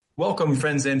Welcome,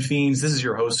 friends and fiends. This is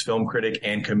your host, film critic,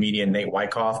 and comedian Nate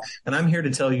Wyckoff, and I'm here to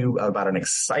tell you about an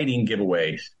exciting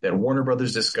giveaway that Warner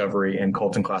Brothers Discovery and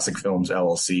Colton Classic Films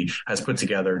LLC has put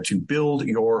together to build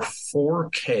your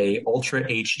 4K Ultra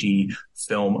HD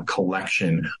film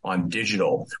collection on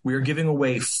digital. We are giving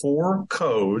away 4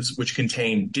 codes which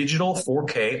contain digital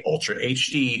 4K Ultra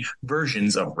HD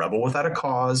versions of Rebel Without a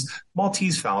Cause,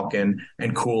 Maltese Falcon,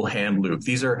 and Cool Hand Luke.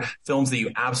 These are films that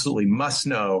you absolutely must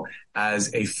know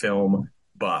as a film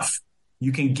buff.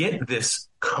 You can get this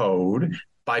code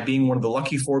by being one of the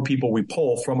lucky 4 people we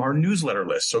pull from our newsletter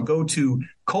list. So go to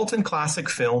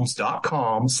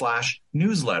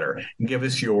coltonclassicfilms.com/newsletter and give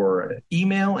us your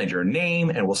email and your name,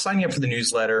 and we'll sign you up for the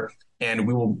newsletter and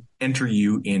we will enter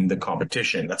you in the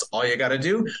competition. That's all you got to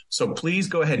do. So please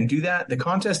go ahead and do that. The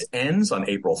contest ends on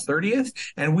April 30th,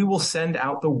 and we will send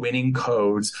out the winning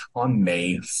codes on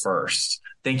May 1st.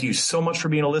 Thank you so much for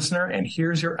being a listener, and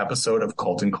here's your episode of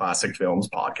Colton Classic Films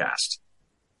Podcast.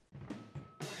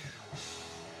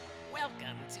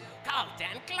 Welcome to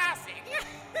Colton Classic.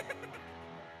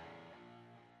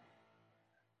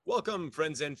 Welcome,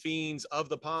 friends and fiends of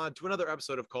the pod, to another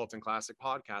episode of Colton Classic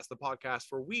Podcast, the podcast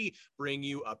where we bring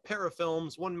you a pair of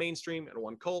films, one mainstream and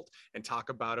one cult, and talk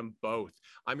about them both.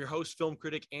 I'm your host, film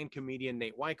critic, and comedian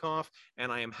Nate Wyckoff,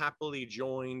 and I am happily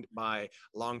joined by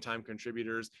longtime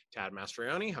contributors Tad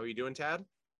Mastriani. How are you doing, Tad?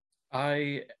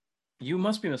 You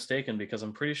must be mistaken because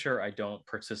I'm pretty sure I don't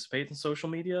participate in social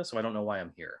media, so I don't know why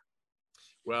I'm here.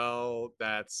 Well,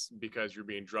 that's because you're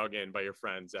being drug in by your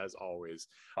friends, as always.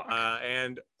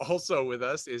 And also with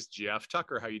us is Jeff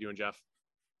Tucker. How you doing, Jeff?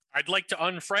 I'd like to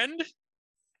unfriend.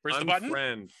 Where's the button?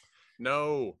 Unfriend.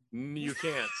 No, you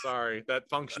can't. Sorry, that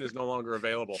function is no longer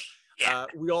available. Yeah.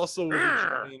 We also will be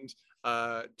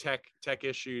joined tech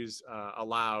issues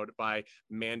allowed by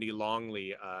Mandy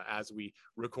Longley as we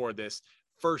record this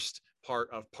first part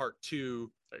of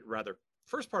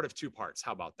first part of 2 parts.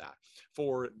 How about that?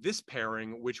 For this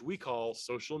pairing, which we call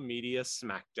Social Media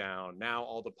Smackdown. Now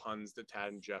all the puns that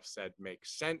Tad and Jeff said make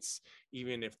sense,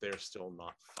 even if they're still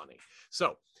not funny.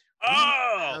 So,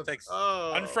 thanks.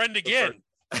 Unfriend again.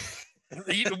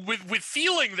 with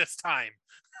feeling this time.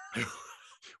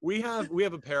 We have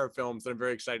a pair of films that I'm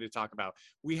very excited to talk about.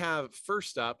 We have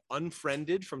first up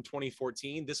Unfriended from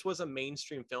 2014. This was a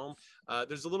mainstream film.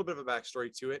 There's a little bit of a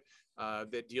backstory to it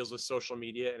that deals with social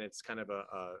media, and it's kind of a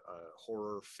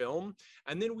horror film.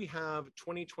 And then we have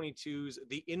 2022's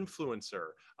The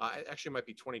Influencer. It actually might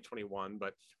be 2021,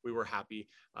 but we were happy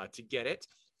to get it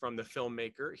from the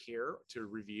filmmaker here to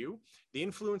review. The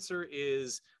Influencer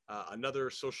is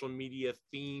another social media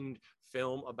themed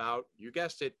film about, you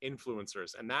guessed it,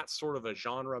 influencers, and that's sort of a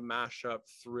genre mashup,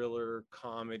 thriller,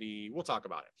 comedy. We'll talk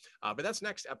about it, but that's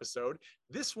next episode.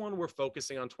 This one we're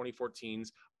focusing on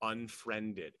 2014's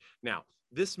Unfriended. Now,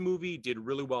 this movie did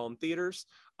really well in theaters.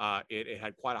 It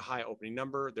had quite a high opening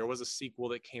number. There was a sequel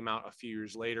that came out a few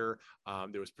years later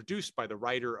that was produced by the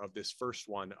writer of this first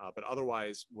one, but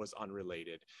otherwise was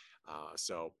unrelated.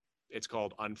 So it's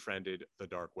called Unfriended, The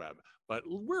Dark Web. But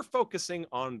we're focusing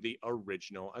on the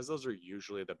original, as those are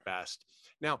usually the best.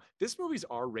 Now, this movie's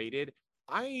R-rated.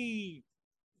 I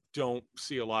don't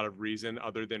see a lot of reason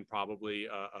other than probably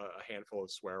a handful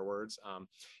of swear words.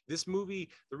 This movie,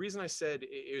 the reason I said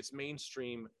it's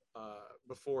mainstream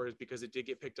before is because it did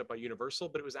get picked up by Universal,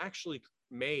 but it was actually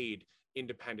made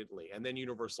independently, and then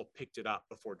Universal picked it up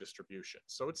before distribution.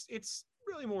 So it's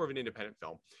really more of an independent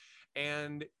film.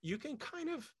 And you can kind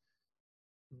of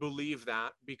believe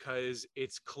that because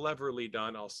it's cleverly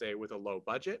done, I'll say, with a low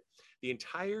budget. The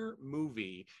entire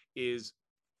movie is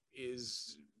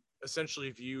essentially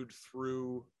viewed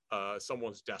through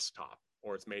someone's desktop,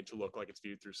 or it's made to look like it's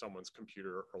viewed through someone's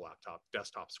computer or laptop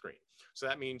desktop screen. So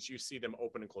that means you see them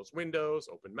open and close windows,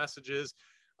 open messages,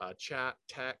 chat,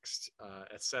 text,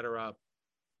 etc.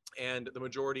 And the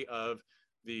majority of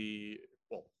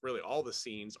really all the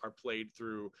scenes are played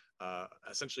through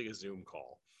essentially a Zoom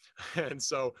call. And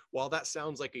so while that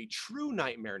sounds like a true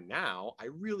nightmare now, I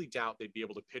really doubt they'd be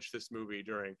able to pitch this movie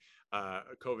during a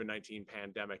COVID-19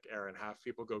 pandemic era and have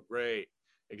people go, great,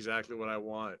 exactly what I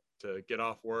want, to get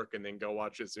off work and then go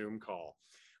watch a Zoom call.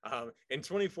 In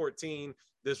 2014,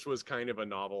 this was kind of a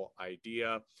novel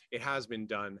idea. It has been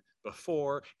done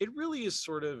before. It really is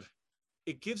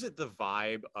it gives it the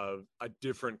vibe of a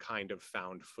different kind of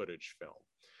found footage film.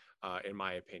 In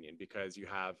my opinion, because you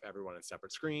have everyone in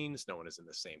separate screens, no one is in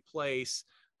the same place,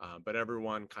 but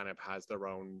everyone kind of has their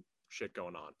own shit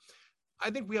going on. I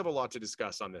think we have a lot to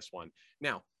discuss on this one.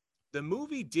 Now, the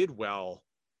movie did well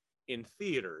in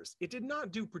theaters. It did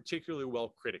not do particularly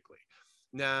well critically.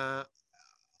 Now,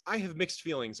 I have mixed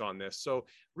feelings on this. So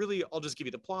really, I'll just give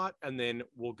you the plot, and then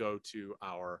we'll go to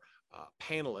our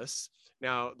panelists.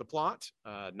 Now, the plot,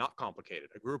 not complicated.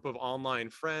 A group of online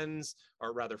friends,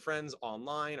 or rather friends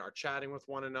online, are chatting with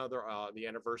one another on the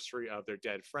anniversary of their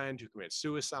dead friend who committed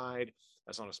suicide.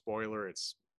 That's not a spoiler.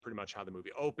 It's pretty much how the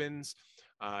movie opens.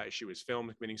 She was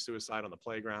filmed committing suicide on the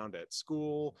playground at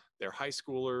school. They're high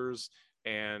schoolers,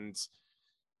 and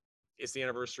it's the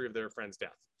anniversary of their friend's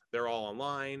death. They're all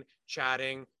online,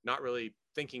 chatting, not really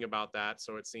thinking about that,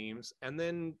 so it seems. And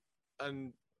then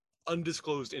an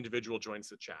undisclosed individual joins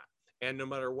the chat. And no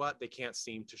matter what, they can't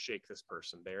seem to shake this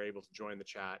person. They're able to join the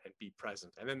chat and be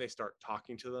present. And then they start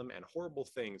talking to them, and horrible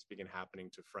things begin happening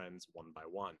to friends one by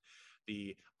one.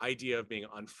 The idea of being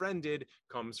unfriended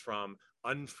comes from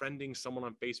unfriending someone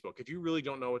on Facebook. If you really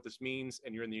don't know what this means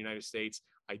and you're in the United States,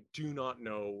 I do not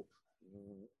know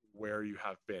where you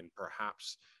have been.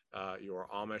 Perhaps you're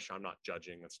Amish. I'm not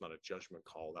judging. That's not a judgment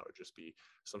call. That would just be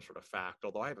some sort of fact.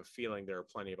 Although I have a feeling there are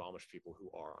plenty of Amish people who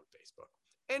are on Facebook.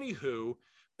 Anywho,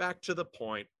 back to the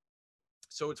point.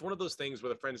 So it's one of those things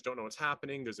where the friends don't know what's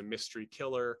happening. There's a mystery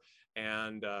killer,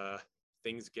 and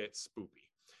things get spoopy.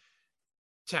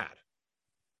 Tad,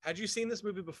 had you seen this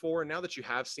movie before? And now that you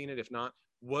have seen it, if not,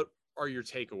 what are your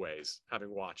takeaways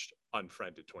having watched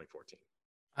Unfriended 2014?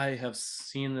 I have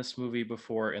seen this movie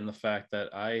before in the fact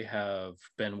that I have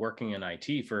been working in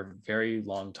IT for a very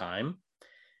long time.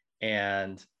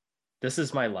 And this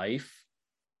is my life,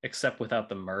 except without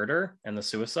the murder and the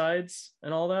suicides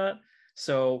and all that.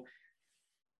 So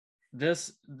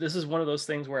this is one of those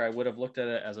things where I would have looked at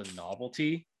it as a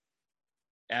novelty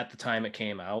at the time it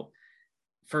came out.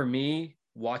 For me,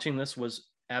 watching this was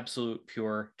absolute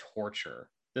pure torture.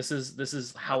 This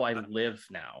is how I live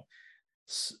now.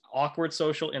 Awkward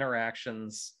social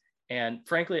interactions, and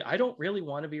frankly, I don't really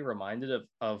want to be reminded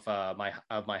of my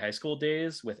high school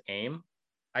days with AIM.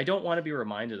 I don't want to be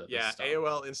reminded of this stuff.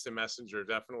 AOL Instant Messenger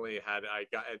definitely had.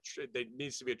 There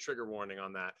needs to be a trigger warning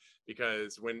on that,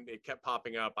 because when it kept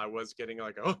popping up, I was getting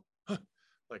like,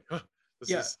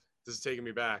 this is taking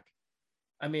me back.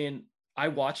 I mean, I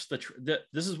watched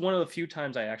this is one of the few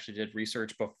times I actually did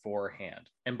research beforehand,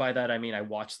 and by that I mean I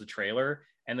watched the trailer,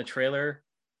 and the trailer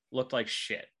looked like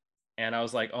shit. And I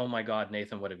was like, oh my God,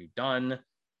 Nathan, what have you done?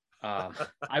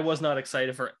 I was not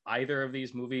excited for either of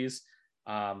these movies.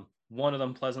 One of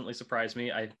them pleasantly surprised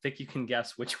me. I think you can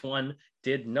guess which one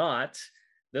did not.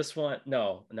 This one,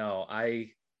 no.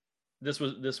 This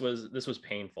was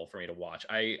painful for me to watch.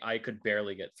 I could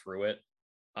barely get through it,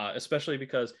 especially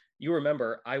because you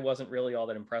remember I wasn't really all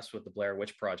that impressed with the Blair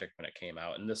Witch Project when it came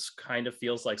out. And this kind of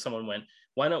feels like someone went,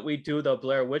 why don't we do the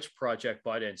Blair Witch Project,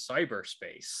 but in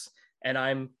cyberspace? And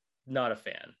I'm not a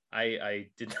fan. I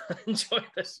did not enjoy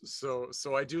this.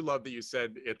 So I do love that you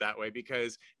said it that way,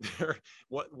 because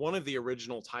one of the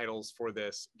original titles for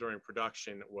this during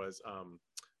production was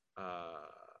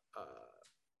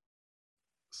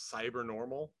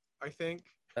Cybernormal, I think.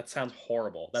 That sounds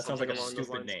horrible. That Something sounds like a along those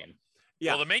stupid lines. name.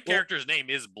 Yeah. Well, the main character's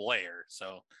name is Blair,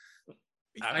 so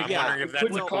I'm Yeah, wondering if it that's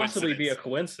couldn't a possibly be a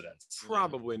coincidence. coincidence.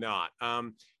 Probably not.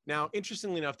 Now,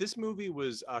 interestingly enough, this movie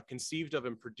was conceived of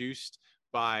and produced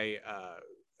by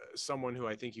someone who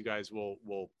I think you guys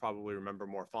will probably remember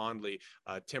more fondly,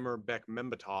 Timur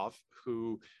Bekmambetov,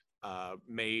 who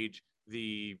made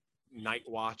the Night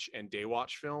Watch and Day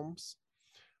Watch films,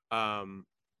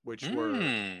 which were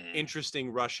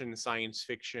interesting Russian science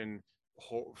fiction,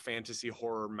 fantasy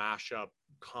horror mashup,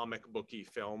 comic booky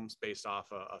films based off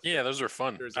Yeah, those are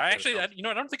fun. I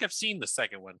don't think I've seen the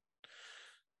second one.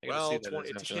 Well,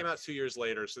 it came out 2 years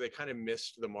later, so they kind of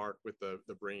missed the mark with the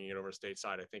bringing it over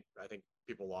stateside. I think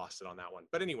people lost it on that one.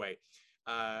 But anyway,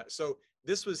 so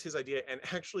this was his idea, and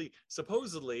actually,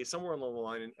 supposedly, somewhere along the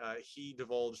line, he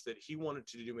divulged that he wanted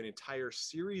to do an entire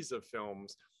series of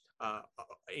films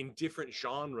in different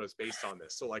genres based on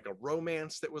this. So, like a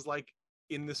romance that was like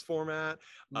in this format,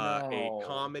 a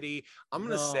comedy. I'm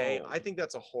gonna say I think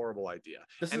that's a horrible idea.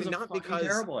 This is a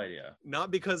terrible idea. Not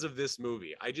because of this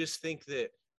movie. I just think that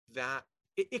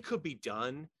it could be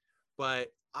done,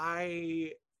 but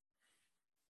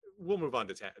we'll move on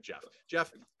to Jeff.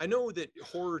 Jeff, I know that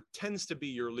horror tends to be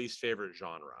your least favorite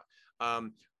genre.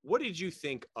 What did you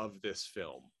think of this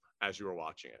film as you were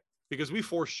watching it? Because we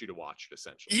forced you to watch it,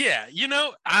 essentially. Yeah,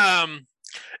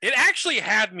 it actually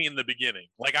had me in the beginning.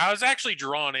 Like, I was actually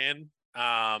drawn in.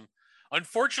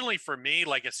 Unfortunately for me,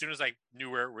 like, as soon as I knew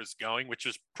where it was going, which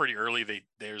was pretty early,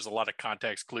 there's a lot of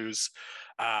context clues.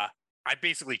 I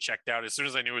basically checked out as soon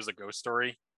as I knew it was a ghost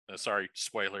story. Sorry,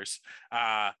 spoilers.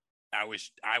 I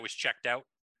was checked out.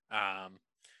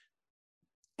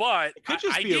 But it could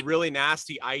just I be a did, really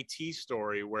nasty IT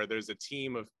story where there's a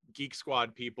team of Geek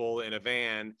Squad people in a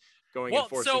van going and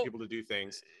forcing people to do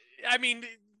things. I mean,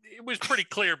 it was pretty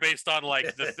clear based on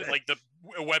like the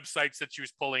websites that she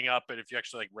was pulling up, and if you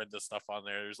actually like read the stuff on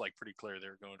there, it was like pretty clear they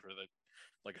were going for the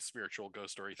like a spiritual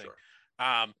ghost story thing.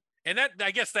 Sure. And that, I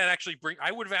guess that actually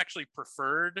I would have actually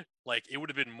preferred, like, it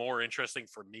would have been more interesting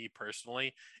for me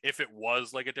personally if it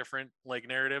was like a different like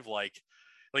narrative, like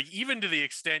even to the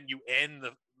extent you end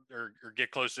the or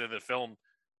get closer to the film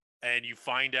and you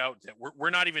find out that we're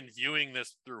not even viewing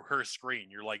this through her screen.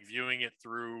 You're like viewing it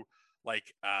through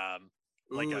like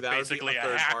basically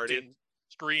a hacked in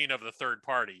screen of the third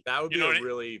party. That would be a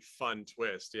really fun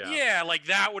twist. Yeah. Yeah, like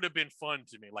that would have been fun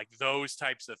to me. Like those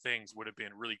types of things would have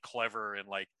been really clever and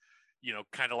like, you know,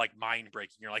 kind of like mind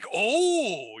breaking. You're like,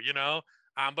 oh, you know.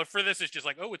 But for this, it's just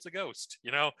like, oh, it's a ghost,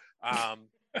 you know.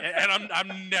 And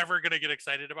I'm never gonna get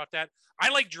excited about that. I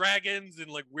like dragons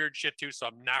and like weird shit too, so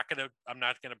I'm not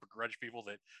gonna begrudge people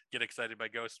that get excited by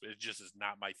ghosts. It just is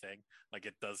not my thing. Like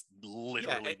it does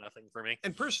literally nothing for me.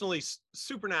 And personally,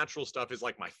 supernatural stuff is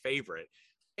like my favorite.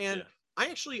 And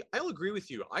I'll agree with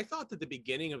you. I thought that the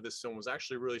beginning of this film was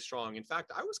actually really strong. In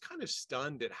fact, I was kind of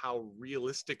stunned at how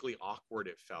realistically awkward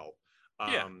it felt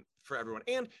for everyone.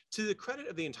 And to the credit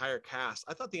of the entire cast,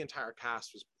 I thought the entire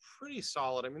cast was pretty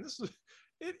solid. I mean, this is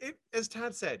it as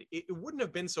Tad said, it wouldn't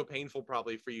have been so painful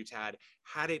probably for you, Tad,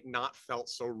 had it not felt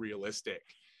so realistic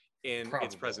in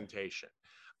its presentation.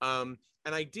 And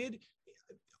I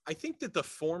think that the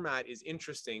format is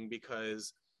interesting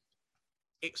because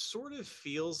it sort of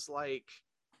feels like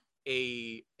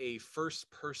a first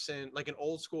person, like an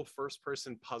old school first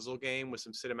person puzzle game with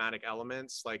some cinematic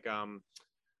elements, like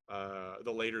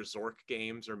the later Zork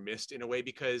games or Myst in a way,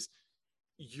 because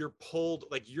you're pulled,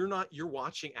 like you're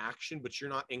watching action, but you're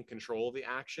not in control of the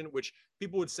action, which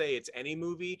people would say it's any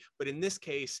movie, but in this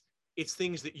case, it's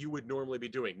things that you would normally be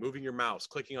doing, moving your mouse,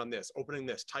 clicking on this, opening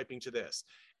this, typing to this.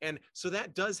 And so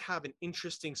that does have an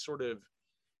interesting sort of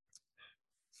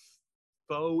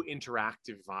faux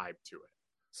interactive vibe to it.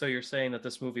 So you're saying that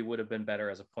this movie would have been better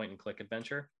as a point and click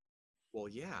adventure? Well,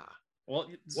 yeah. Well,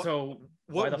 so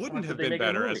what wouldn't have been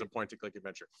better as a point and click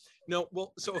adventure? No,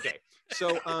 well, so okay.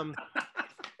 So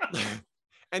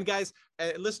and guys,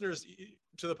 listeners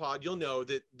to the pod, you'll know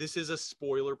that this is a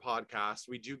spoiler podcast.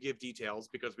 We do give details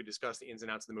because we discuss the ins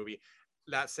and outs of the movie.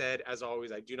 That said, as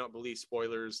always, I do not believe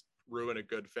spoilers ruin a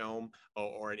good film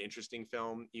or an interesting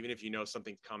film. Even if you know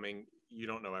something's coming, you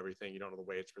don't know everything. You don't know the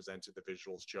way it's presented, the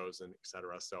visuals chosen,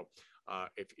 etc. So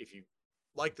if you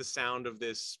like the sound of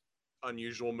this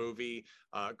unusual movie,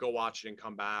 go watch it and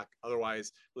come back.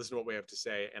 Otherwise, listen to what we have to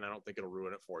say, and I don't think it'll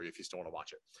ruin it for you if you still want to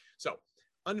watch it. So,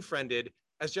 Unfriended,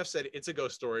 as Jeff said, it's a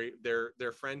ghost story.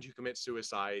 Their friend who commits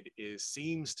suicide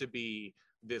seems to be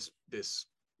this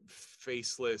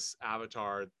faceless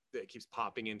avatar that keeps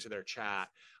popping into their chat,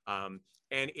 and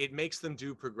it makes them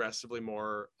do progressively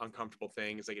more uncomfortable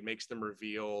things. Like it makes them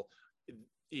reveal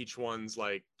each one's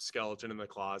like skeleton in the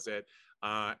closet,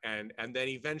 and then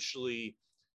eventually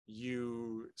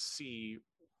you see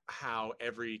how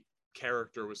every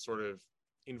character was sort of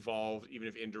involved, even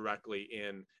if indirectly,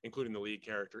 including the lead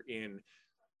character, in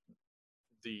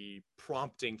the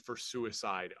prompting for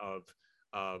suicide of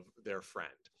their friend,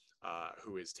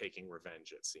 who is taking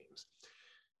revenge, it seems.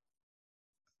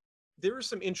 There are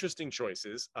some interesting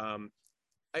choices. I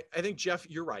think, Jeff,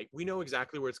 you're right. We know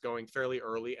exactly where it's going fairly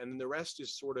early, and then the rest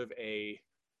is sort of a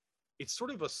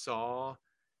Saw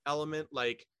element.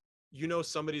 Like, you know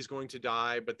somebody's going to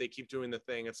die, but they keep doing the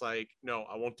thing. It's like, no,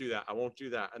 I won't do that. I won't do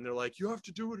that. And they're like, you have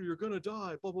to do it or you're going to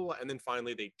die, blah, blah, blah. And then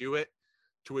finally they do it,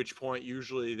 to which point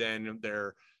usually then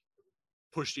they're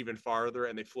pushed even farther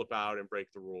and they flip out and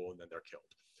break the rule and then they're killed,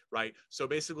 right? So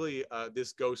basically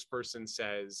this ghost person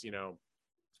says, you know,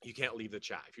 you can't leave the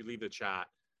chat. If you leave the chat,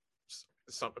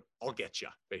 I'll get you,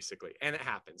 basically. And it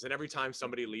happens. And every time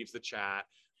somebody leaves the chat,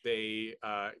 they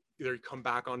either come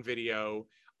back on video,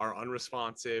 are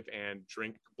unresponsive, and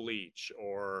drink bleach,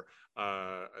 or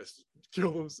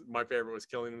my favorite was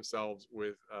killing themselves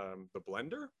with the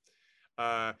blender,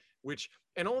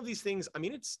 and all of these things. I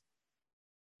mean,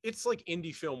 it's like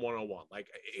indie film 101. Like,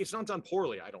 it's not done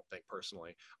poorly, I don't think,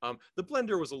 personally. The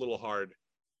blender was a little hard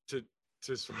to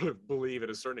sort of believe at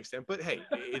a certain extent, but hey,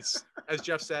 it's, as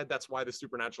Jeff said, that's why the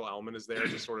supernatural element is there,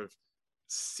 to sort of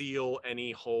seal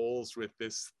any holes with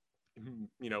this,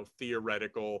 you know,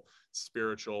 theoretical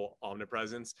spiritual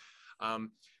omnipresence.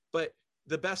 But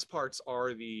the best parts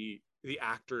are the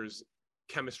actors'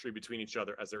 chemistry between each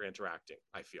other as they're interacting,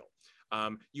 I feel.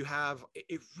 You have,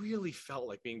 it really felt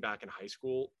like being back in high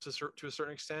school to a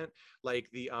certain extent. Like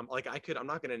I'm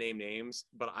not going to name names,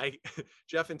 but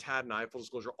Jeff and Tad and I, full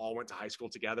disclosure, all went to high school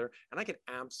together. And I can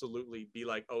absolutely be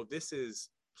like, oh, this is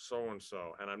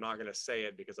so-and-so. And I'm not going to say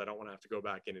it because I don't want to have to go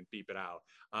back in and beep it out.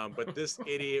 But this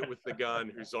idiot with the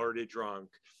gun who's already drunk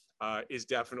is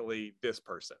definitely this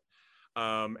person.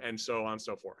 And so on and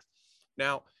so forth.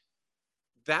 Now,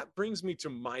 that brings me to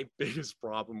my biggest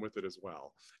problem with it as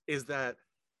well, is that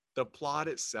the plot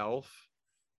itself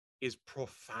is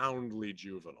profoundly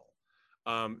juvenile.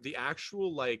 The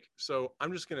actual, like, so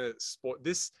I'm just going to spoil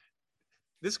this.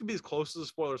 This could be as close to a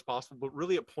spoiler as possible, but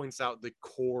really it points out the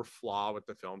core flaw with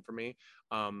the film for me.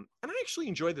 And I actually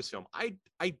enjoyed this film.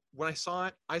 When I saw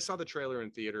it, I saw the trailer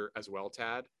in theater as well,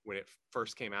 Tad, when it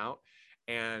first came out.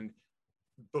 And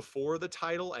before the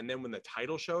title, and then when the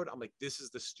title showed, I'm like, this is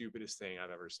the stupidest thing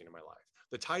I've ever seen in my life.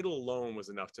 The title alone was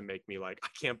enough to make me like, I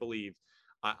can't believe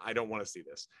I don't want to see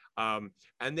this. And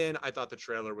then I thought the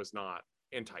trailer was not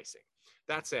enticing.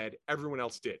 That said, everyone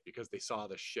else did because they saw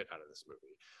the shit out of this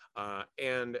movie.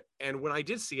 And when I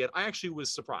did see it, I actually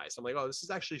was surprised. I'm like, oh, this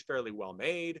is actually fairly well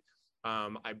made.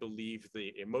 I believe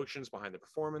the emotions behind the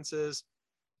performances.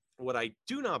 What I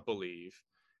do not believe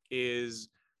is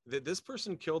that this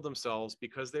person killed themselves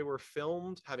because they were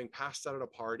filmed having passed out at a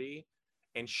party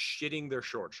and shitting their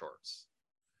short shorts.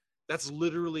 That's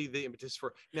literally the impetus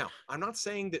for. Now, I'm not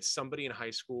saying that somebody in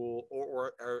high school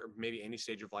or maybe any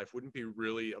stage of life wouldn't be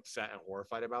really upset and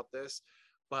horrified about this,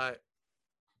 but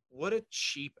what a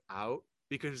cheap out,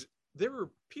 because there were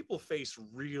people face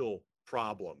real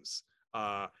problems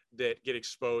that get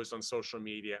exposed on social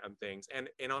media and things. And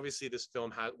obviously this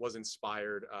film was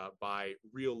inspired by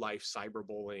real life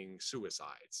cyberbullying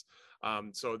suicides.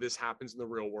 So this happens in the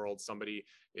real world. Somebody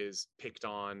is picked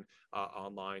on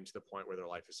online to the point where their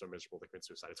life is so miserable they commit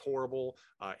suicide. It's horrible.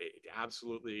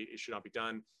 It should not be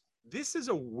done. This is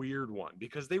a weird one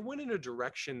because they went in a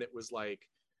direction that was like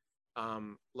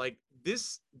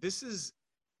this is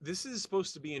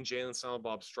supposed to be in Jay and Silent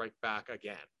Bob Strike Back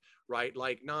Again, right?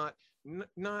 Like not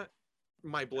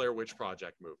my Blair Witch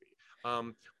Project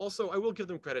movie. Also, I will give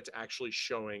them credit to actually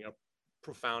showing a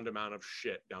profound amount of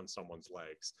shit down someone's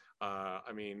legs.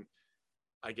 I mean,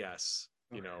 I guess,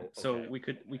 you know. So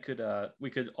okay. we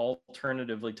could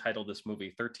alternatively title this movie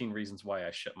 13 Reasons Why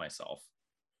I Shit Myself.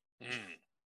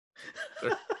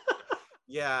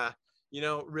 Yeah, you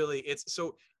know, really, it's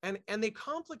so, and they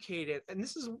complicate it, and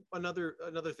this is another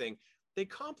thing. They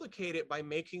complicate it by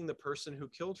making the person who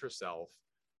killed herself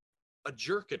a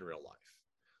jerk in real life.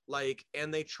 Like,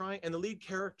 and the lead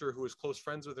character who is close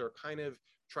friends with her kind of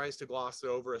tries to gloss it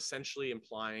over, essentially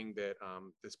implying that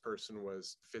this person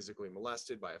was physically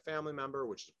molested by a family member,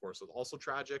 which of course is also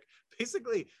tragic.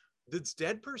 Basically, this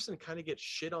dead person kind of gets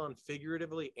shit on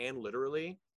figuratively and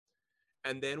literally.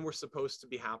 And then we're supposed to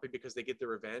be happy because they get their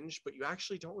revenge, but you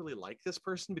actually don't really like this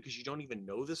person because you don't even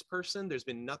know this person. There's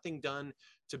been nothing done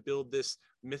to build this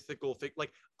mythical thing.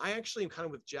 Like, I actually am kind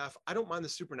of with Jeff. I don't mind the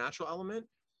supernatural element,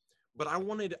 but I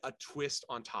wanted a twist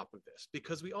on top of this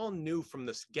because we all knew from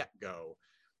this get-go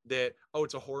that, oh,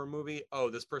 it's a horror movie.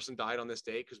 Oh, this person died on this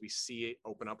day, because we see it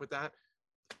open up with that.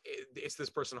 It's this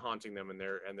person haunting them, and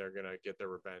they're gonna get their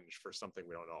revenge for something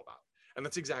we don't know about. And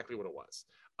that's exactly what it was.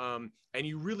 And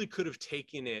you really could have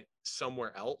taken it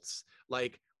somewhere else.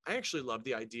 Like, I actually love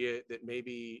the idea that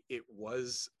maybe it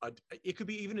could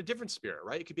be even a different spirit,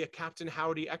 right? It could be a Captain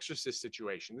Howdy exorcist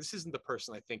situation. This isn't the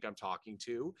person I think I'm talking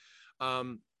to.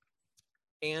 And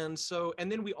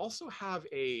then we also have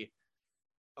a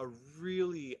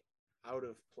really out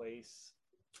of place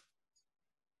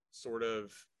sort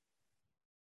of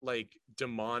like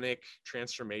demonic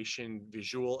transformation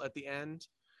visual at the end.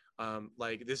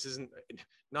 Like, this isn't,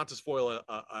 not to spoil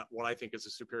what I think is a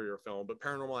superior film, but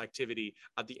Paranormal Activity,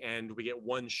 at the end, we get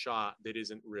one shot that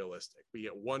isn't realistic. We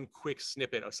get one quick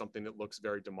snippet of something that looks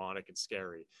very demonic and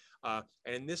scary. And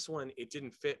in this one, it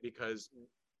didn't fit because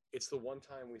it's the one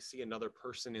time we see another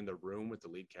person in the room with the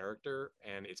lead character,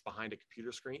 and it's behind a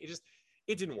computer screen.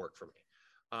 It didn't work for me.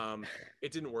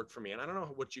 It didn't work for me. And I don't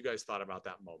know what you guys thought about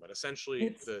that moment.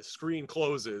 Essentially, the screen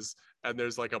closes and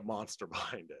there's like a monster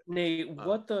behind it. Nate,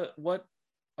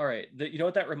 all right, you know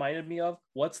what that reminded me of?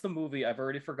 What's the movie? I've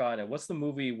already forgotten it. What's the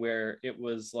movie where it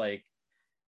was like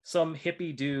some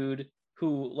hippie dude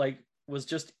who like was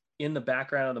just in the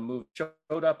background of the movie,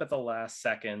 showed up at the last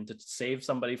second to save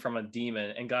somebody from a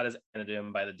demon and got his handed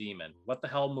him by the demon? What the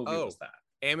hell movie was that?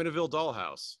 Amityville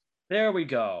Dollhouse. There we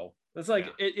go. It's like,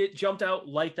 yeah. It jumped out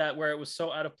like that, where it was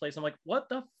so out of place. I'm like, what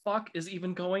the fuck is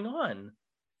even going on?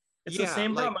 It's the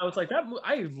same problem. I was like,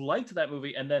 I liked that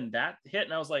movie, and then that hit,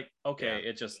 and I was like, okay,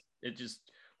 it just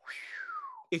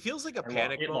it feels like a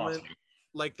panic moment,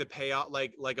 like the payoff,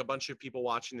 like a bunch of people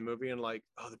watching the movie and like,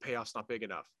 oh, the payoff's not big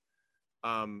enough.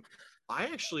 I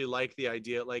actually like the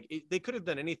idea, like they could have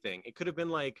done anything. It could have been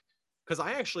like, because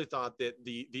I actually thought that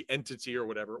the entity or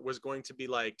whatever was going to be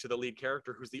like to the lead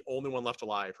character, who's the only one left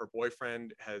alive. Her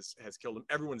boyfriend has killed him.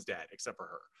 Everyone's dead except for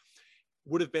her.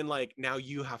 Would have been like, now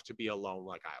you have to be alone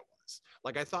like I was.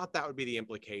 Like I thought that would be the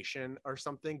implication or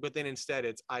something, but then instead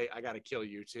it's I got to kill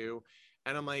you too.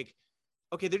 And I'm like,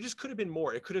 okay, there just could have been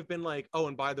more. It could have been like, oh,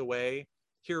 and by the way,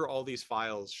 here are all these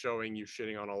files showing you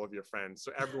shitting on all of your friends.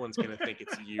 So everyone's going to think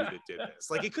it's you that did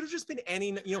this. Like it could have just been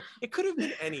it could have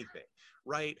been anything.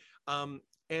 Right.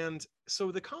 And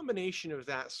so the combination of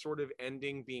that sort of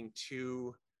ending being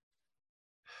too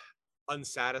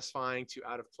unsatisfying, too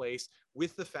out of place,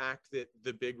 with the fact that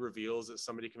the big reveal is that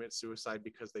somebody commits suicide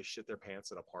because they shit their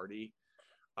pants at a party.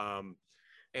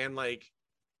 And like,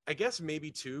 I guess maybe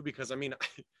too, because I mean,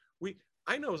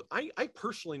 I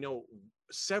personally know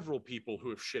several people who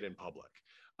have shit in public.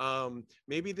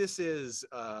 Maybe this is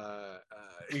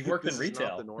we work in retail.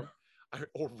 Not the norm.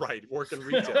 Right, work in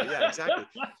retail. Yeah, exactly.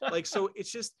 Like, so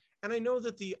it's just, and I know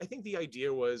that I think the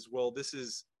idea was, well, this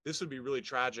would be really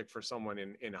tragic for someone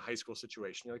in a high school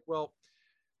situation. You're like, well,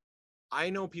 I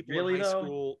know people really, in high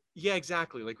school. Yeah,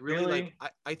 exactly. Like really?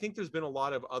 Like I think there's been a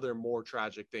lot of other more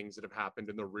tragic things that have happened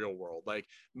in the real world. Like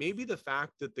maybe the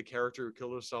fact that the character who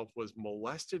killed herself was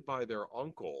molested by their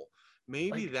uncle,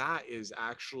 maybe like, that is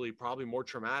actually probably more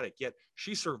traumatic. Yet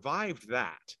she survived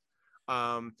that.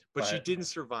 But she didn't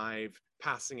survive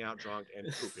passing out drunk and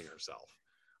pooping herself.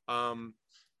 And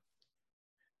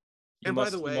by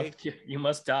the way, you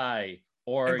must die,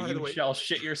 or you shall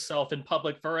shit yourself in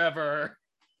public forever.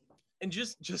 And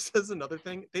just as another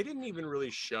thing, they didn't even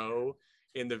really show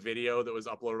in the video that was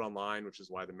uploaded online, which is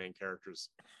why the main character's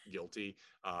guilty.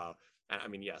 I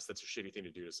mean, yes, that's a shitty thing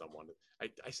to do to someone.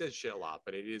 I said shit a lot,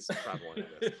 but it is prevalent in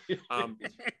this.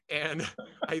 And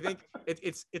I think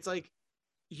it's like,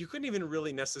 you couldn't even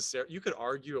really necessarily, you could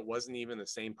argue it wasn't even the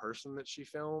same person that she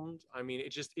filmed. I mean, it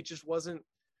just wasn't,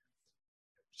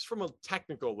 just from a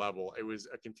technical level, it was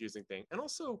a confusing thing. And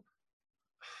also,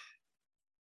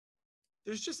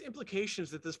 there's just implications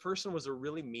that this person was a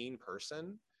really mean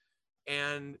person.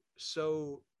 And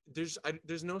so there's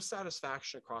no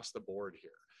satisfaction across the board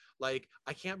here. Like,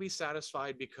 I can't be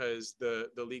satisfied because the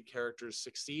lead characters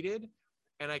succeeded,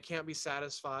 and I can't be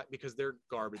satisfied because they're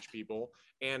garbage people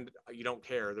and you don't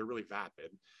care. They're really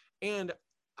vapid. And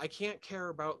I can't care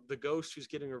about the ghost who's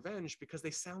getting revenge because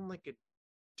they sound like a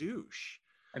douche.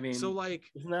 I mean, so like,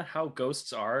 isn't that how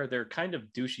ghosts are? They're kind of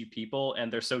douchey people,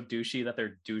 and they're so douchey that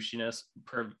their douchiness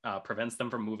prevents them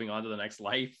from moving on to the next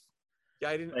life. Yeah,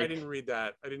 I didn't read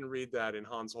that. I didn't read that in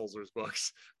Hans Holzer's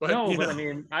books. But no, but I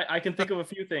mean, I can think of a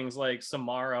few things, like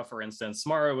Samara, for instance.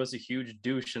 Samara was a huge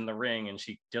douche in the ring, and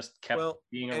she just kept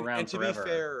being around and to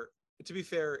forever. To be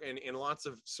fair, in lots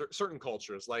of certain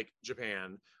cultures, like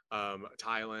Japan,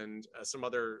 Thailand, some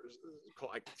other, for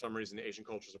some reason, Asian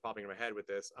cultures are popping in my head with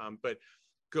this. But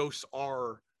ghosts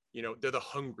are, they're the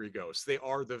hungry ghosts. They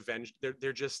are the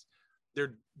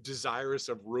they're desirous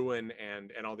of ruin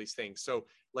and all these things. So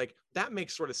like that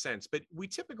makes sort of sense. But we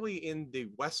typically in the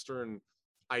Western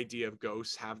idea of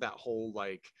ghosts have that whole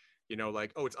like,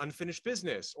 like, oh, it's unfinished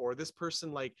business, or this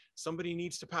person, like somebody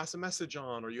needs to pass a message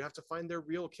on, or you have to find their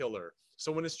real killer.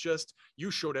 So when it's just, you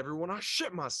showed everyone I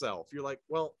shit myself, you're like,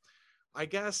 well, I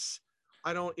guess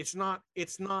it's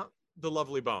not the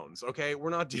Lovely Bones. Okay. We're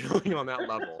not dealing on that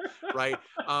level. Right.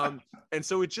 And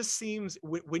so it just seems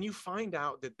when you find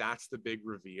out that that's the big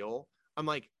reveal, I'm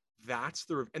like,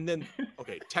 and then,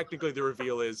 okay, technically the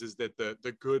reveal is that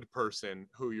the good person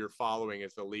who you're following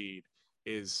as the lead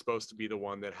is supposed to be the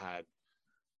one that had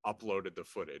uploaded the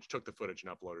footage, took the footage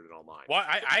and uploaded it online. Well,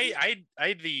 I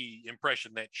had the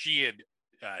impression that she had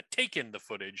taken the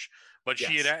footage, but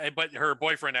but her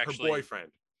boyfriend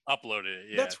uploaded it.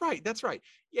 Yeah. That's right.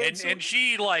 Yeah, and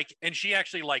she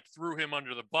actually like threw him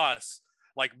under the bus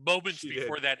like moments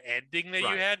before that ending that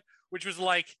you had, which was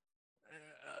like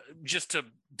just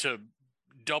to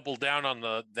double down on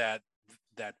that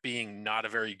being not a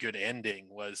very good ending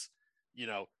was,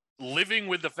 living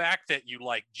with the fact that you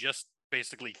like just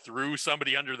basically threw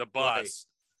somebody under the bus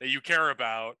that you care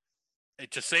about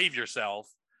to save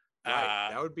yourself. Right.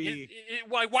 That would be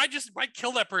why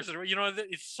kill that person?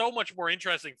 It's so much more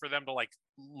interesting for them to like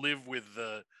live with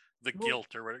the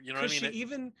guilt or whatever. You know what I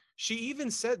mean? She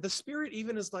even said, the spirit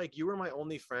even is like, you were my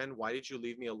only friend. Why did you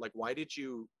leave me? Like, why did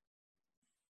you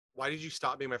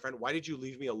stop being my friend? Why did you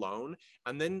leave me alone?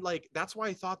 And then like, that's why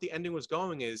I thought the ending was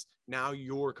going is now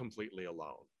you're completely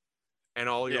alone and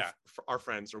all our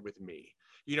friends are with me.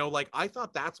 You know, like I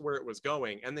thought that's where it was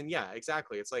going. And then, yeah,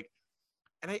 exactly. It's like,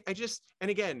 and I just, and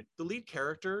again, the lead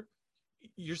character,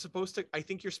 I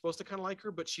think you're supposed to kind of like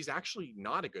her, but she's actually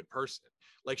not a good person.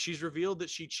 Like she's revealed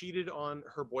that she cheated on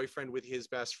her boyfriend with his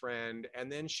best friend.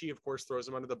 And then she, of course, throws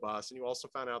him under the bus. And you also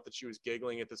found out that she was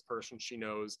giggling at this person she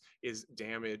knows is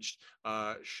damaged,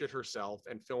 shit herself,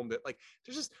 and filmed it. Like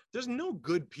there's no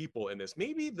good people in this.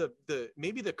 Maybe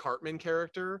the Cartman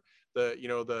character,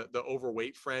 the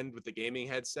overweight friend with the gaming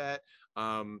headset,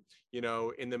 in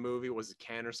the movie, was it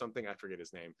Ken or something? I forget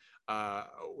his name,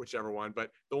 whichever one,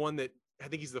 but the one that I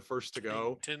think he's the first to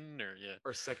go.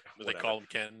 Or second. They call him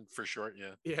Ken for short.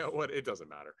 Yeah. Yeah. It doesn't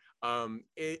matter.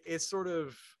 It's sort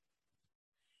of,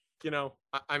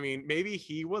 I mean, maybe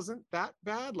he wasn't that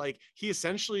bad. Like he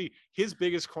essentially, his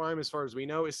biggest crime, as far as we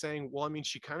know, is saying, well, I mean,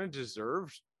 she kind of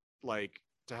deserved like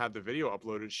to have the video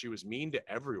uploaded. She was mean to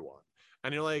everyone.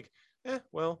 And you're like,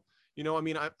 well, I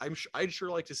mean, I'd sure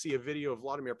like to see a video of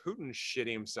Vladimir Putin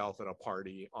shitting himself at a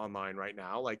party online right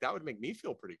now. Like that would make me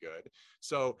feel pretty good.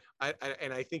 So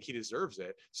I think he deserves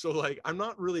it. So like, I'm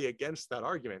not really against that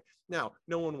argument. Now,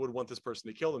 no one would want this person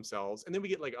to kill themselves. And then we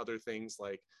get like other things,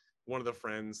 like one of the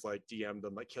friends like DM'd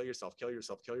them like, kill yourself,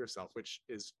 which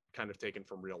is kind of taken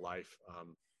from real life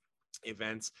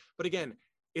events. But again,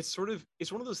 it's one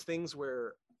of those things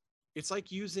where it's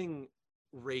like using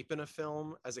rape in a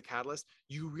film as a catalyst.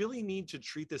 You really need to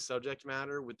treat the subject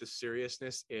matter with the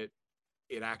seriousness it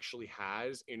actually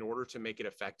has in order to make it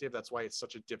effective. That's why it's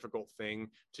such a difficult thing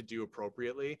to do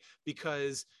appropriately,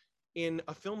 because in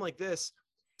a film like this,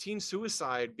 teen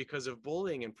suicide because of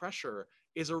bullying and pressure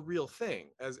is a real thing,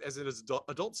 as it is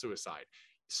adult suicide.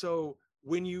 So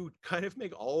when you kind of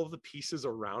make all of the pieces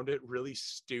around it really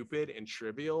stupid and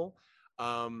trivial,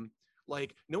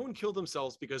 like no one killed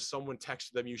themselves because someone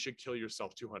texted them, you should kill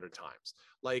yourself 200 times.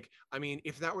 Like, I mean,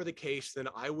 if that were the case, then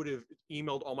I would have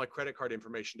emailed all my credit card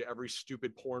information to every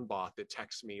stupid porn bot that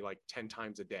texts me like 10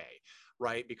 times a day,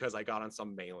 right? Because I got on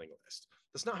some mailing list.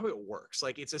 That's not how it works.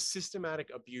 Like it's a systematic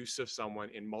abuse of someone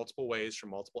in multiple ways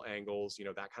from multiple angles.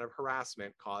 That kind of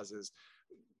harassment causes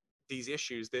these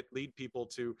issues that lead people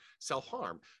to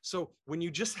self-harm. So when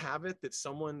you just have it that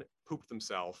someone pooped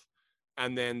themselves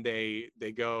and then they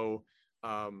go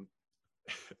and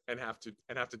have to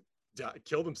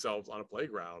kill themselves on a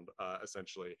playground,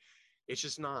 essentially, it's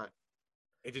just not.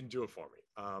 It didn't do it for me,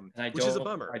 which is a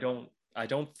bummer. I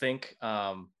don't think.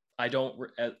 I'm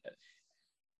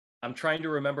trying to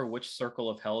remember which circle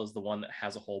of hell is the one that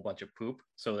has a whole bunch of poop,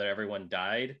 so that everyone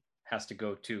died has to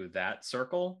go to that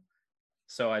circle.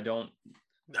 So I don't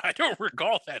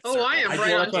recall that. Oh, circle. I am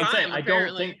right on time.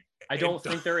 I don't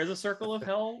think there is a circle of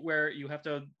hell where you have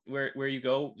to where you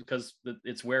go, because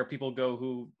it's where people go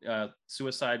who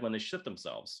suicide when they shit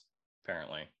themselves,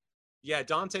 apparently. Yeah,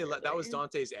 Dante, that was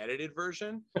Dante's edited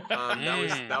version.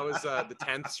 That was the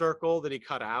 10th circle that he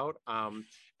cut out.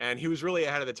 And he was really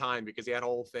ahead of the time because he had a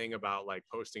whole thing about like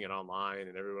posting it online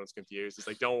and everyone's confused. It's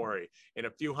like, don't worry, in a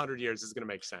few hundred years, this is going to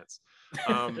make sense.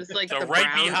 It's like the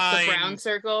brown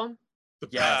circle.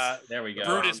 Yes, there we go.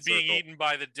 Brutus being eaten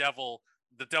by the devil.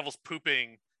 The devil's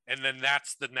pooping, and then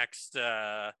that's the next.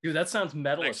 Dude, that sounds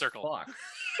metal as circle. Fuck.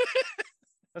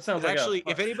 That sounds like actually.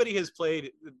 If anybody has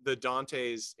played the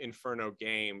Dante's Inferno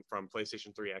game from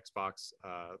PlayStation 3, Xbox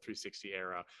 360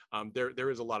 era,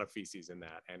 there is a lot of feces in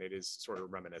that, and it is sort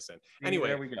of reminiscent. Anyway,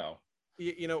 there we go.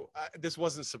 This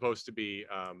wasn't supposed to be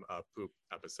a poop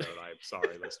episode. I'm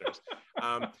sorry, listeners.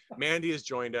 Mandy has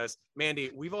joined us.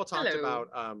 Mandy, we've all talked about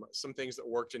some things that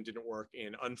worked and didn't work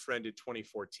in Unfriended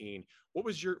 2014. What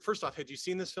was first off, had you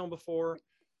seen this film before?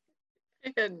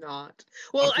 I had not.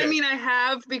 Well, Okay. I mean, I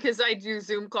have, because I do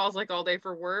Zoom calls like all day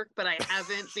for work, but I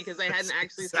haven't because I hadn't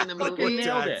actually seen the Exactly movie.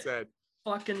 what Tad said.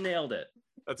 Fucking nailed it.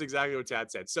 That's exactly what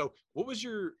Tad said. So what was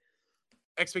your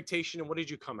expectation and what did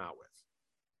you come out with?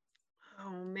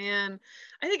 Oh man,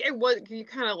 I think you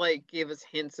kind of like gave us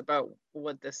hints about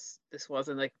what this was,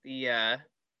 and like the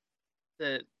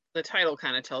title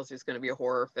kind of tells you it's going to be a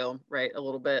horror film, right? A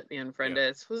little bit. The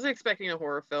Unfriended. Yeah. Was expecting a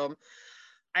horror film.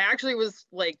 I actually was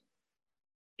like,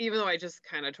 even though I just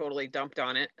kind of totally dumped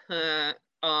on it, I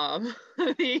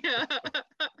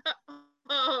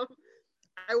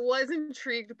was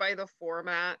intrigued by the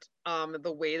format,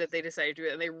 the way that they decided to do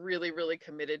it, and they really, really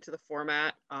committed to the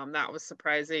format. That was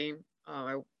surprising.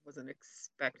 I wasn't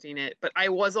expecting it, but I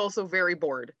was also very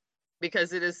bored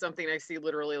because it is something I see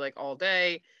literally like all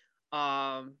day.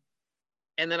 And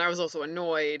then I was also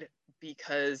annoyed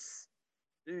because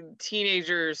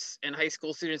teenagers and high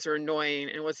school students are annoying.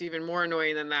 And what's even more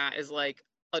annoying than that is like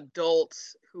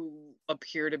adults who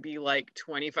appear to be like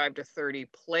 25 to 30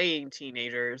 playing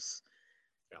teenagers.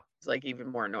 It's like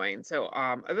even more annoying. So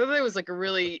I thought it was like a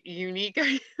really unique,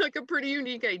 like a pretty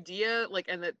unique idea. Like,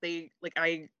 and that they like,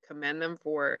 I commend them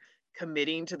for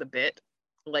committing to the bit,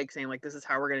 like saying like, this is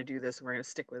how we're going to do this, and we're going to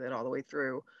stick with it all the way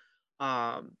through.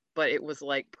 But it was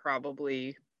like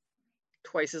probably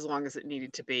twice as long as it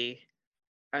needed to be,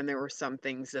 and there were some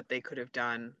things that they could have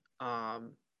done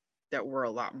that were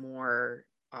a lot more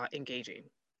engaging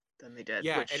than they did.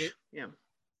 Yeah, which,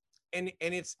 and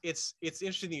it's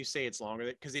interesting that you say it's longer,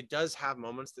 because it does have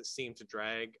moments that seem to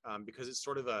drag, because it's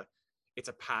sort of it's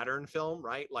a pattern film,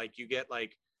 right? Like you get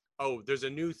like, oh, there's a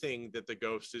new thing that the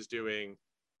ghost is doing,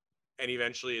 and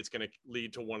eventually it's going to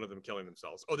lead to one of them killing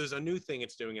themselves. Oh, there's a new thing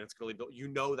it's doing, and it's going to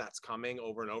lead, that's coming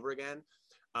over and over again.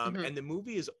 And the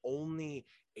movie is only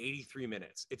 83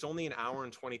 minutes. It's only an hour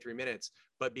and 23 minutes,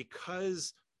 but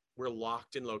because we're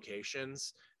locked in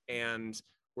locations and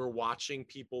we're watching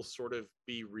people sort of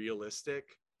be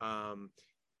realistic,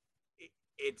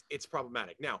 it's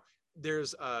problematic. Now,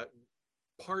 there's a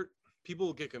part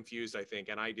people get confused, I think,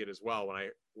 and I did as well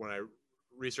when I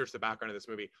researched the background of this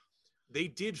movie. They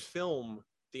did film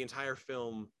the entire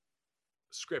film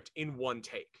script in one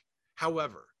take.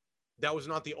 However, that was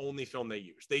not the only film they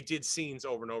used. They did scenes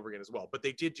over and over again as well, but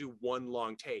they did do one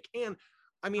long take. And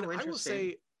I mean, I will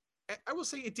say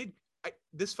it did.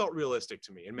 This felt realistic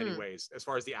to me in many ways, as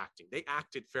far as the acting. They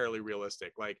acted fairly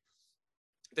realistic. Like,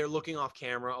 they're looking off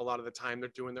camera a lot of the time. They're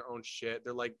doing their own shit.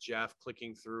 They're like Jeff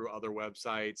clicking through other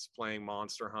websites, playing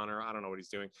Monster Hunter. I don't know what he's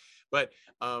doing, but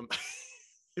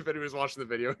if anyone's watching the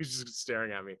video, he's just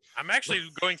staring at me. I'm actually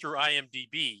going through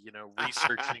IMDb,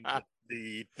 researching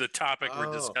the topic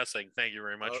we're discussing. Thank you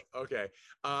very much. Okay.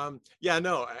 Yeah,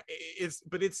 no, it's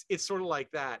sort of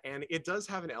like that. And it does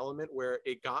have an element where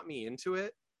it got me into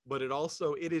it, but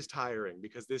it is tiring,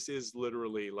 because this is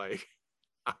literally like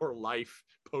our life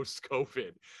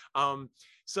post-COVID.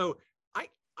 So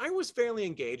I was fairly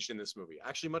engaged in this movie,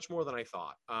 actually much more than I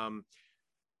thought.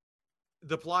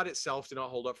 The plot itself did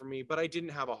not hold up for me, but I didn't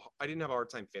have a hard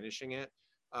time finishing it.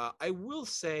 I will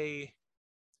say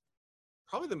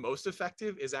probably the most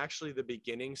effective is actually the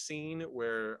beginning scene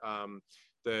where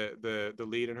the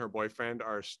lead and her boyfriend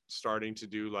are starting to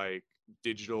do like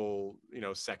digital,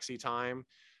 sexy time.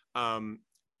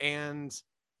 And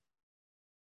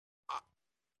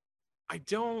I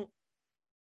don't,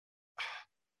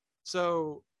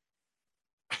 so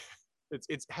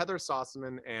it's Heather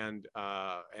Sossaman and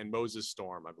Moses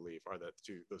Storm, I believe, are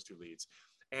those two leads.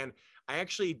 And I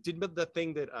actually did the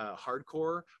thing that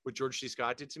Hardcore with George C.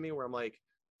 Scott did to me, where I'm like,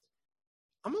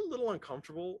 I'm a little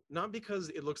uncomfortable, not because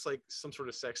it looks like some sort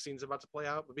of sex scene's about to play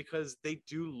out, but because they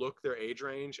do look their age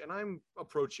range, and I'm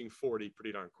approaching 40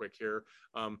 pretty darn quick here.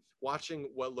 Watching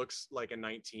what looks like a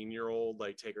 19-year-old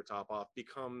like take her top off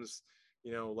becomes,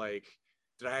 like,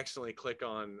 did I accidentally click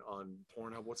on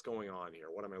Pornhub? What's going on here?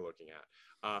 What am I looking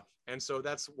at? And so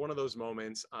that's one of those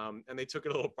moments. And they took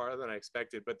it a little farther than I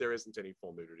expected, but there isn't any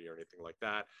full nudity or anything like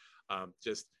that.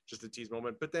 Just a tease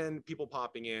moment. But then people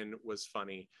popping in was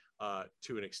funny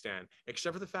to an extent,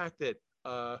 except for the fact that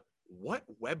what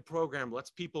web program lets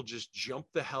people just jump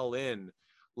the hell in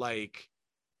like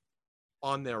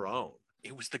on their own?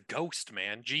 It was the ghost,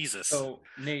 man. Jesus. So,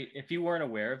 Nate, if you weren't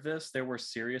aware of this, there were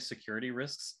serious security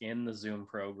risks in the Zoom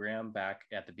program back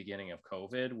at the beginning of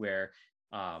COVID, where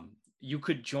you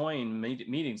could join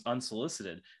meetings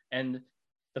unsolicited. And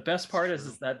the best part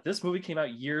is that this movie came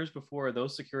out years before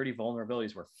those security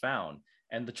vulnerabilities were found.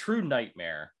 And the true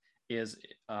nightmare is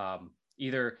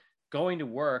either going to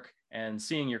work and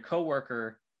seeing your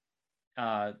coworker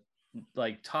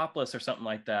like topless or something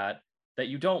like that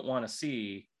you don't want to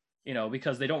see,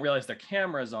 because they don't realize their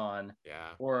camera's on. Yeah.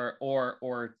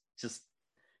 Or just,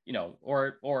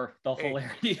 or the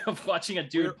hilarity of watching a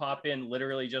dude pop in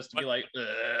literally just to be like,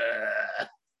 ugh.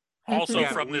 Also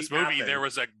from this movie, there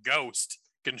was a ghost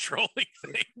controlling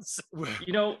things.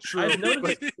 I've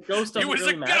noticed the ghost doesn't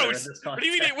really matter in this context. What do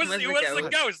you mean it was the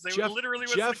ghost? It literally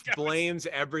was Jeff the ghost. Blames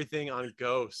everything on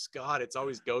ghosts. God, it's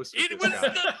always ghosts. It was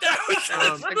that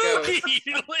was the movie.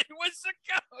 It was a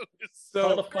ghost.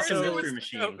 So the fucking mystery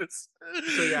machine.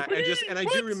 So yeah, and I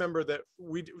do remember that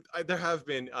there have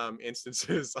been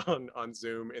instances on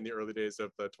Zoom in the early days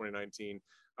of the 2020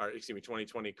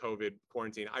 COVID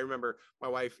quarantine. I remember my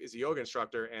wife is a yoga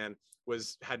instructor and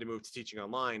had to move to teaching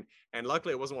online. And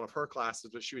luckily it wasn't one of her classes,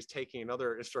 but she was taking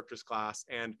another instructor's class,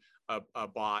 and a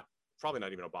bot, probably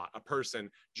not even a bot, a person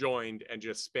joined and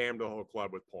just spammed the whole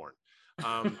club with porn.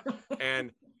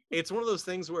 And it's one of those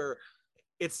things where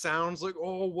it sounds like,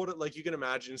 like you can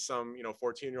imagine some,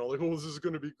 14-year-old like, oh, this is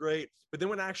going to be great. But then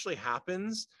when it actually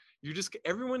happens, You just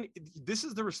everyone. This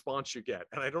is the response you get,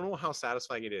 and I don't know how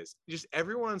satisfying it is. Just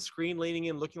everyone on screen leaning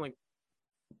in, looking like,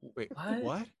 wait,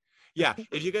 what? Yeah,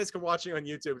 if you guys can watching on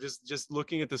YouTube, just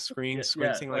looking at the screen,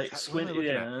 squinting like what am I looking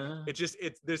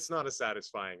at? It's not a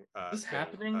satisfying. This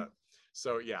happening.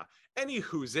 So yeah. Any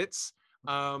who's it's.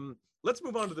 Let's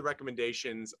move on to the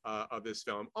recommendations of this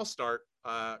film. I'll start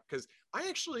because I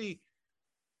actually,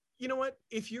 you know what?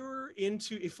 If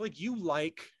like you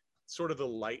like sort of the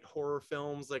light horror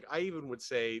films, like I even would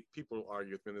say, people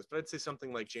argue with me on this, but I'd say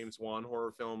something like James Wan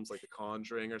horror films, like The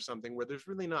Conjuring or something, where there's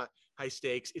really not high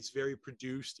stakes. It's very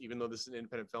produced, even though this is an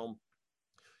independent film.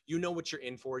 You know what you're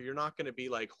in for. You're not going to be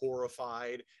like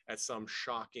horrified at some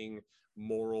shocking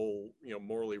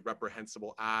morally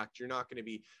reprehensible act. You're not going to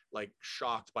be like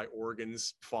shocked by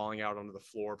organs falling out onto the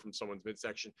floor from someone's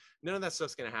midsection. None of that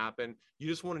stuff's going to happen. You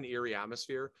just want an eerie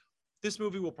atmosphere. This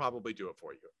movie will probably do it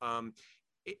for you.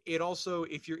 It also,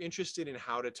 if you're interested in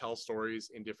how to tell stories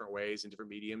in different ways, in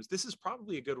different mediums, this is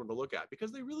probably a good one to look at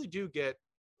because they really do get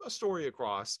a story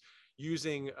across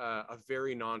using a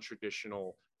very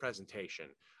non-traditional presentation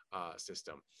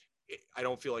system. I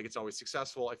don't feel like it's always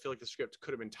successful. I feel like the script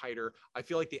could have been tighter. I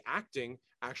feel like the acting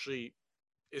actually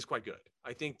is quite good.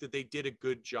 I think that they did a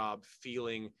good job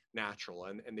feeling natural,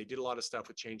 and they did a lot of stuff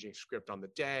with changing script on the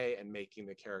day and making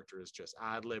the characters just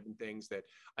ad lib and things that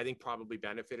I think probably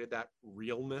benefited that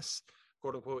realness,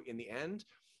 quote unquote, in the end.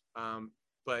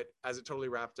 But as it totally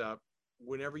wrapped up,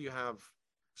 whenever you have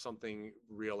something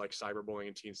real like cyberbullying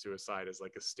and teen suicide as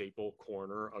like a staple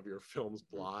corner of your film's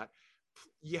plot,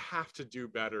 you have to do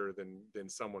better than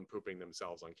someone pooping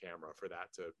themselves on camera for that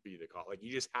to be the call. Like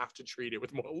you just have to treat it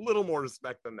with a little more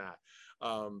respect than that,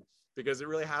 because it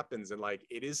really happens, and like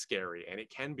it is scary and it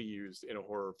can be used in a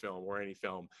horror film or any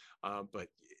film, but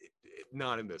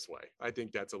not in this way. I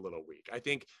think that's a little weak. I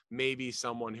think maybe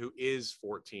someone who is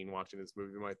 14 watching this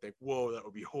movie might think, whoa, that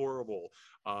would be horrible,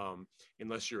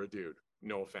 unless you're a dude.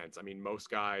 No offense. I mean,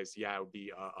 most guys, yeah, it would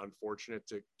be unfortunate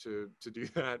to do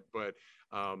that, but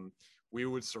we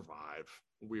would survive.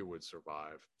 We would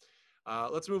survive.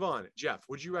 Let's move on. Jeff,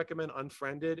 would you recommend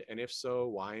Unfriended? And if so,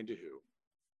 why and to who?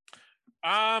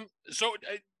 So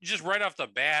just right off the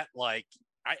bat, like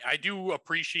I do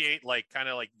appreciate like kind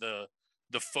of like the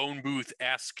phone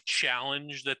booth-esque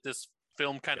challenge that this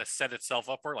film kind of set itself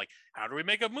up for. Like, how do we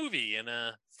make a movie in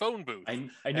a phone booth? I knew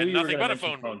and you nothing were but a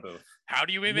phone booth. How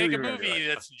do you make a movie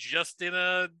that's just in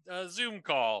a Zoom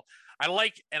call? I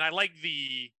like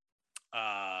the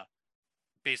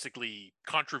basically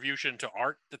contribution to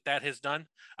art that has done.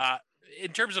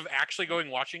 In terms of actually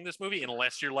watching this movie,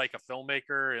 unless you're like a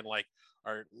filmmaker and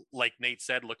or like Nate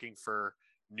said, looking for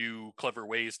new clever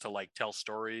ways to like tell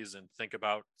stories and think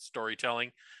about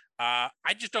storytelling, I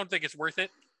just don't think it's worth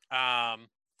it.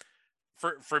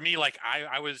 For me, like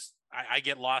I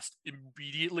get lost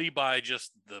immediately by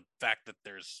just the fact that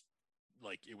there's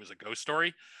like it was a ghost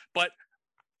story. But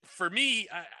for me,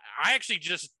 I actually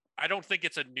I don't think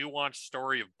it's a nuanced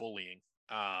story of bullying.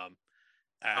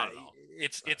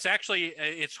 It's actually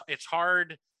it's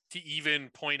hard to even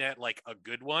point at like a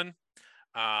good one.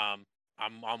 I'm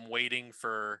waiting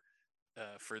for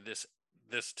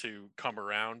this to come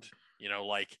around. You know,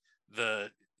 like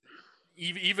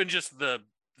even just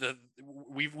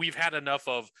we've had enough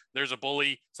of there's a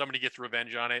bully, somebody gets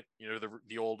revenge on it. You know,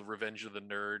 the old Revenge of the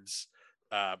Nerds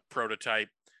prototype.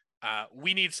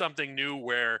 We need something new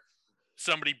where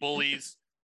somebody bullies,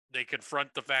 they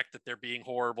confront the fact that they're being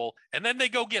horrible, and then they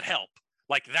go get help.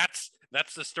 Like that's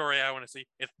the story I want to see.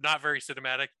 It's not very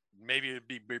cinematic. Maybe it'd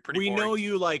be pretty boring. We know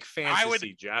you like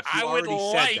fantasy, Jeff. You already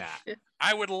said that.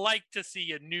 I would like to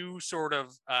see a new sort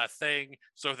of thing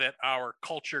so that our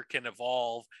culture can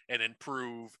evolve and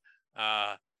improve.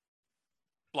 Blah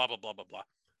blah blah blah blah.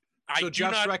 So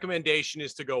Jeff's recommendation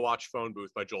is to go watch Phone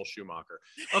Booth by Joel Schumacher.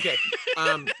 Okay.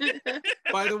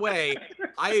 By the way,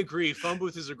 I agree. Phone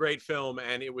Booth is a great film,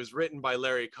 and it was written by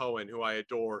Larry Cohen, who I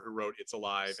adore, who wrote It's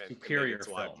Alive and It's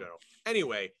Alive Joe.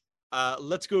 Anyway,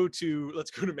 let's go to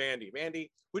Mandy.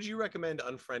 Mandy, would you recommend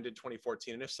Unfriended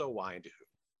 2014, and if so, why and to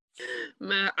who?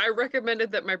 Man, I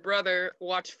recommended that my brother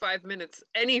watch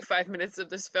any 5 minutes of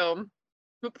this film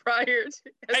prior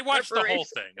to. I watched the whole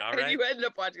thing. All right. And you ended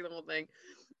up watching the whole thing.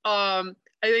 I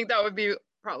think that would be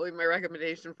probably my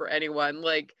recommendation for anyone.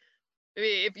 Like,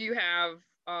 if you have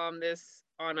this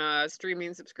on a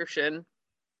streaming subscription,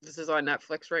 this is on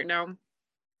Netflix right now.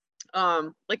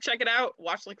 Like, check it out.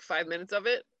 Watch like 5 minutes of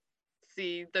it.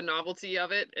 See the novelty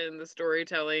of it and the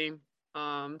storytelling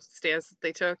stance that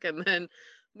they took, and then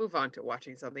move on to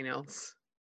watching something else.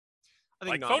 I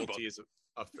think like novelty is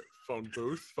a phone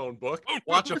booth, phone book.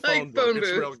 Watch a phone book.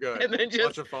 It's real good. And then just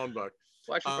watch a phone book.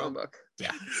 Watch your phone book.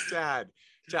 Chad,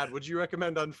 would you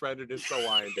recommend Unfriended? If so,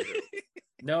 why and did it?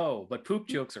 No, but poop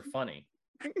jokes are funny.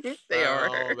 They are.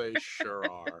 Oh, they sure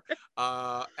are.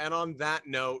 And on that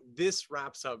note, this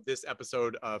wraps up this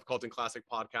episode of Cult and Classic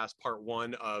Podcast, part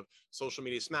 1 of Social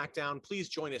Media Smackdown. Please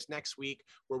join us next week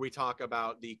where we talk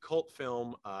about the cult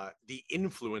film, The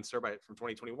Influencer from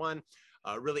 2021.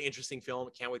 Really interesting film.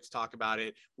 Can't wait to talk about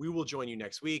it. We will join you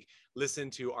next week. Listen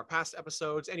to our past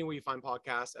episodes anywhere you find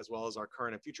podcasts, as well as our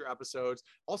current and future episodes.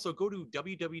 Also, go to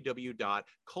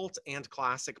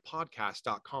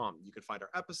www.cultandclassicpodcast.com. You can find our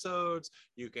episodes.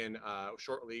 You can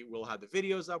shortly, we'll have the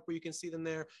videos up where you can see them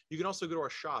there. You can also go to our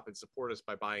shop and support us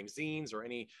by buying zines or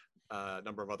any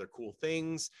number of other cool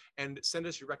things, and send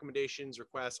us your recommendations,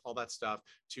 requests, all that stuff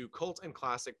to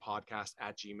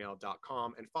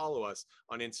cultandclassicpodcast@gmail.com, and follow us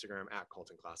on Instagram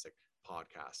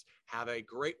 @cultandclassicpodcast. Have a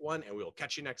great one, and we will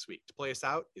catch you next week. To play us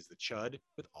out is the Chud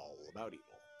with All About Evil.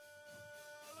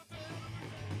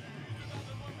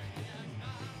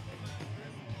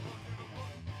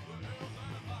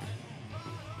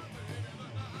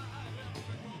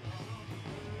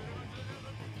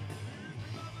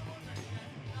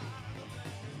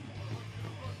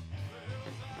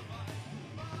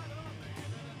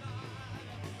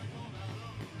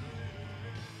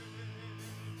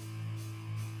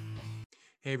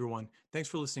 Hey everyone, thanks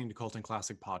for listening to Cult and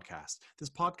Classic Podcast. This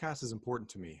podcast is important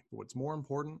to me, but what's more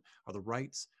important are the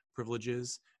rights,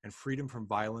 privileges, and freedom from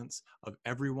violence of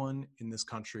everyone in this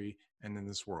country and in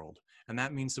this world. And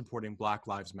that means supporting Black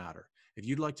Lives Matter. If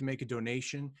you'd like to make a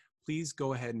donation, please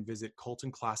go ahead and visit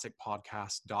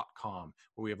cultandclassicpodcast.com,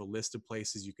 where we have a list of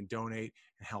places you can donate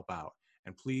and help out.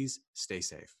 And please stay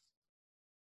safe.